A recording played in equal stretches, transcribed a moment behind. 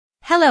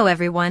Hello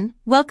everyone,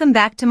 welcome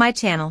back to my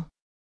channel.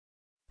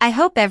 I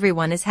hope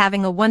everyone is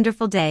having a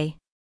wonderful day.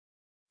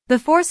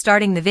 Before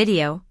starting the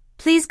video,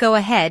 please go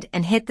ahead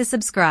and hit the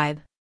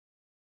subscribe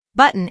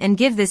button and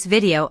give this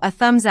video a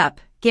thumbs up.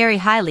 Gary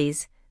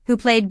Hiley's, who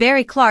played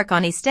Barry Clark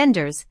on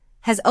EastEnders,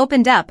 has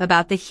opened up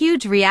about the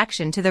huge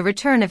reaction to the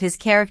return of his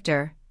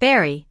character,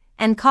 Barry,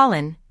 and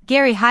Colin.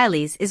 Gary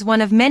Hiley's is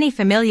one of many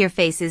familiar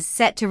faces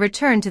set to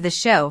return to the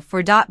show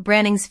for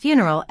Branning's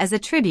funeral as a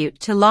tribute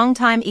to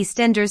longtime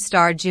EastEnders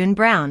star June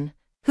Brown,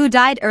 who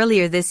died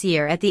earlier this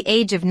year at the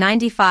age of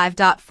 95.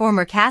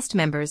 Former cast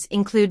members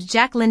include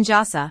Jacqueline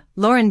Jossa,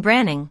 Lauren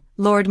Branning,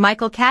 Lord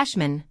Michael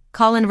Cashman,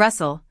 Colin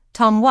Russell,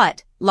 Tom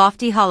Watt,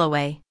 Lofty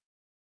Holloway,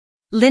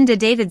 Linda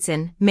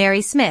Davidson,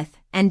 Mary Smith,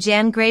 and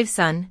Jan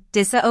Graveson,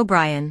 Dissa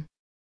O'Brien.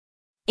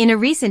 In a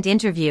recent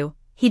interview,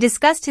 he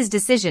discussed his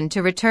decision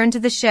to return to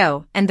the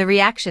show and the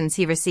reactions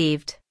he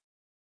received.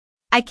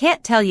 "I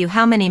can't tell you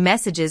how many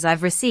messages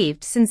I've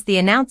received since the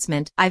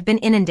announcement. I've been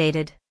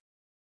inundated.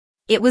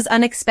 It was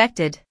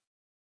unexpected.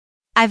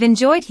 I've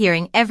enjoyed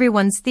hearing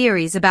everyone's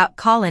theories about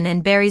Colin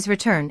and Barry's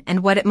return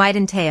and what it might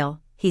entail,"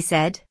 he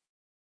said.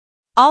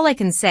 "All I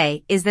can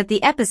say is that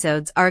the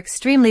episodes are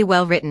extremely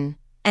well written,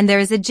 and there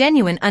is a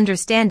genuine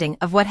understanding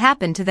of what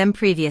happened to them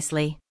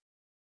previously.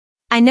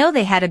 I know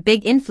they had a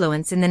big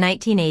influence in the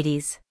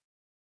 1980s.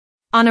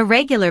 On a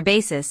regular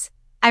basis,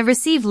 I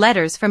receive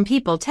letters from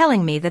people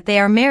telling me that they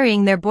are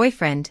marrying their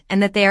boyfriend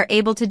and that they are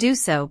able to do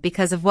so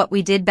because of what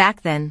we did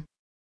back then.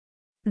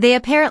 They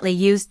apparently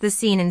used the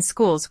scene in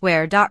schools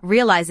where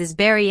realizes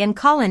Barry and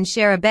Colin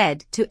share a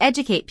bed to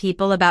educate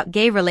people about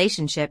gay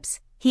relationships,"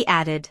 he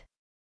added.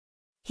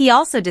 He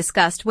also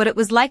discussed what it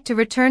was like to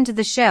return to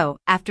the show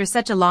after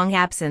such a long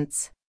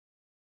absence.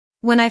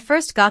 "When I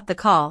first got the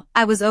call,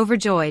 I was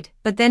overjoyed,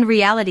 but then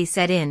reality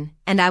set in,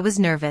 and I was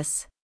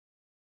nervous.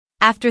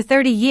 After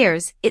 30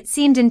 years, it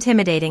seemed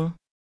intimidating.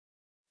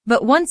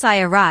 But once I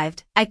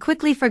arrived, I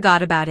quickly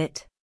forgot about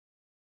it."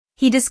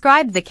 He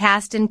described the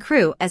cast and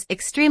crew as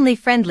extremely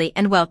friendly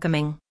and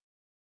welcoming.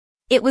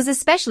 "It was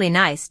especially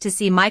nice to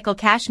see Michael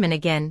Cashman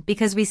again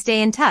because we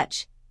stay in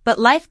touch, but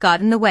life got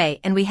in the way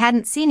and we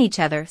hadn't seen each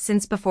other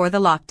since before the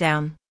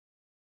lockdown.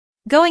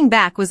 Going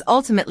back was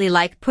ultimately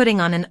like putting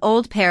on an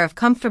old pair of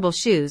comfortable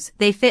shoes.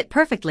 They fit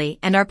perfectly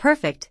and are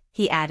perfect,"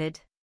 he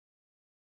added.